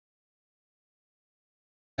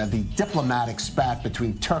The diplomatic spat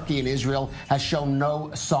between Turkey and Israel has shown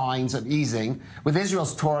no signs of easing, with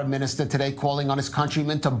Israel's Torah minister today calling on his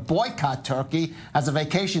countrymen to boycott Turkey as a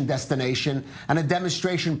vacation destination, and a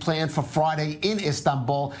demonstration planned for Friday in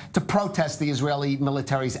Istanbul to protest the Israeli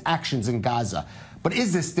military's actions in Gaza. But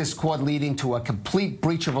is this discord leading to a complete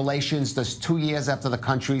breach of relations just 2 years after the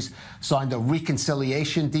countries signed a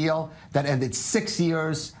reconciliation deal that ended 6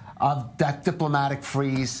 years of that diplomatic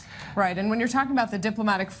freeze? Right, and when you're talking about the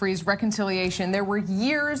diplomatic freeze, reconciliation, there were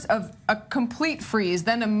years of a complete freeze,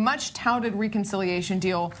 then a much touted reconciliation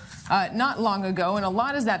deal not long ago, and a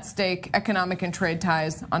lot is at stake, economic and trade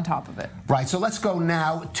ties on top of it. Right, so let's go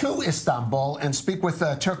now to Istanbul and speak with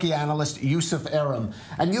Turkey analyst Yusuf Erim.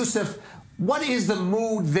 And Yusuf, what is the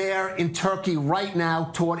mood there in Turkey right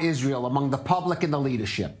now toward Israel among the public and the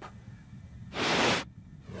leadership?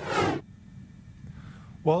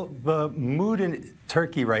 Well, the mood in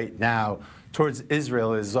Turkey right now towards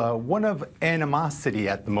Israel is one of animosity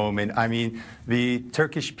at the moment. I mean, the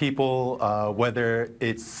Turkish people, whether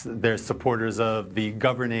they're supporters of the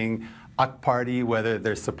governing AK Party, whether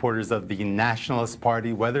they're supporters of the Nationalist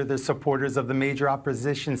Party, whether they're supporters of the major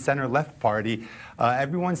opposition center-left party,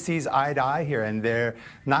 everyone sees eye to eye here, and they're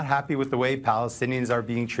not happy with the way Palestinians are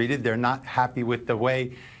being treated. They're not happy with the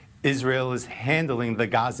way Israel is handling the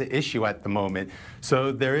Gaza issue at the moment.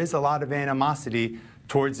 So there is a lot of animosity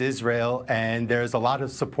towards Israel, and there's a lot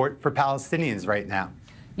of support for Palestinians right now.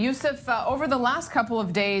 Yusuf, over the last couple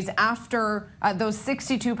of days after those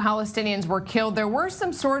 62 Palestinians were killed, there were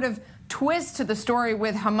some sort of twists to the story,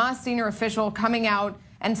 with Hamas senior official coming out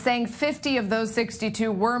and saying 50 of those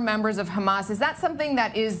 62 were members of Hamas. Is that something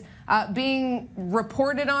that is being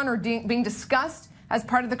reported on or being discussed as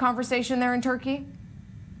part of the conversation there in Turkey?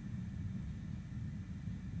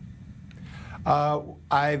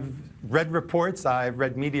 I've read reports, I've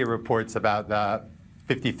read media reports about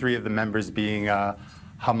 53 of the members being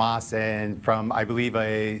Hamas, and from, I believe,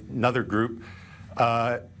 another group.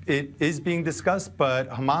 It is being discussed, but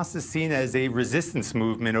Hamas is seen as a resistance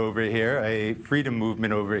movement over here, a freedom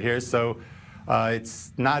movement over here, so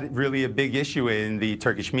it's not really a big issue in the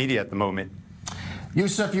Turkish media at the moment.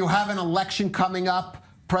 Yusuf, you have an election coming up.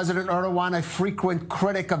 President Erdogan, a frequent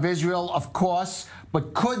critic of Israel, of course,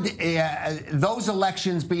 but could those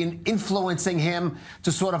elections be influencing him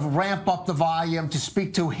to sort of ramp up the volume, to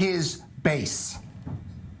speak to his base?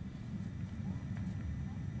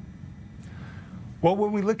 Well,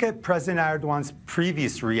 when we look at President Erdogan's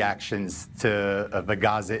previous reactions to the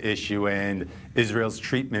Gaza issue and Israel's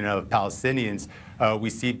treatment of Palestinians, we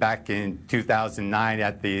see back in 2009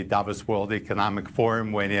 at the Davos World Economic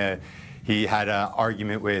Forum when he had an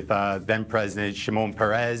argument with then-President Shimon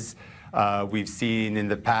Peres. We've seen in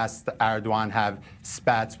the past Erdogan have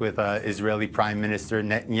spats with Israeli Prime Minister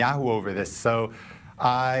Netanyahu over this. So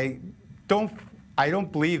I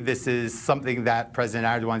don't believe this is something that President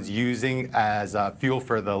Erdogan's using as fuel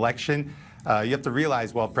for the election. You have to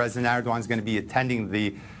realize, well, President Erdogan's going to be attending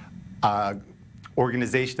the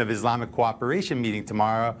Organization of Islamic Cooperation meeting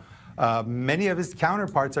tomorrow. Many of his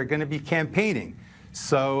counterparts are going to be campaigning.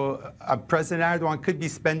 So President Erdogan could be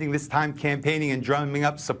spending this time campaigning and drumming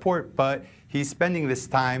up support, but he's spending this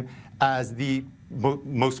time as the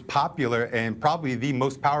most popular and probably the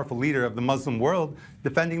most powerful leader of the Muslim world,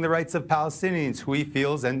 defending the rights of Palestinians, who he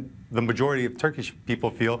feels, and the majority of Turkish people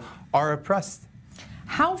feel, are oppressed.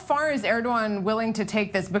 How far is Erdogan willing to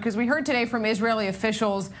take this? Because we heard today from Israeli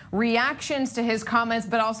officials reactions to his comments,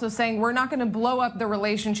 but also saying we're not going to blow up the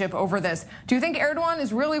relationship over this. Do you think Erdogan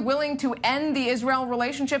is really willing to end the Israel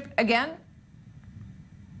relationship again?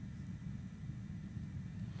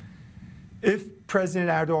 If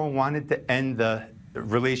President Erdogan wanted to end the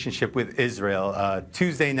relationship with Israel,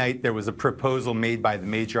 Tuesday night there was a proposal made by the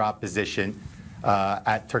major opposition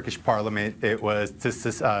at Turkish parliament. It was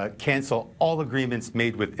to cancel all agreements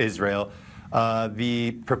made with Israel.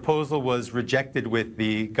 The proposal was rejected with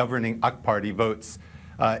the governing AK Party votes.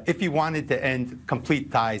 If he wanted to end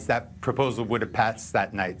complete ties, that proposal would have passed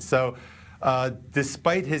that night. So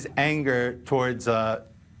despite his anger towards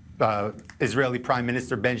Israeli Prime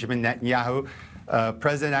Minister Benjamin Netanyahu,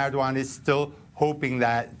 President Erdogan is still hoping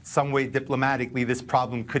that some way diplomatically this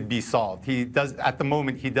problem could be solved. At the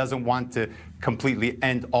moment, he doesn't want to completely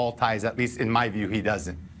end all ties. At least in my view, he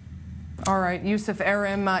doesn't. All right, Yusuf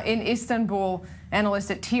Erim in Istanbul, analyst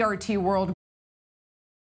at TRT World.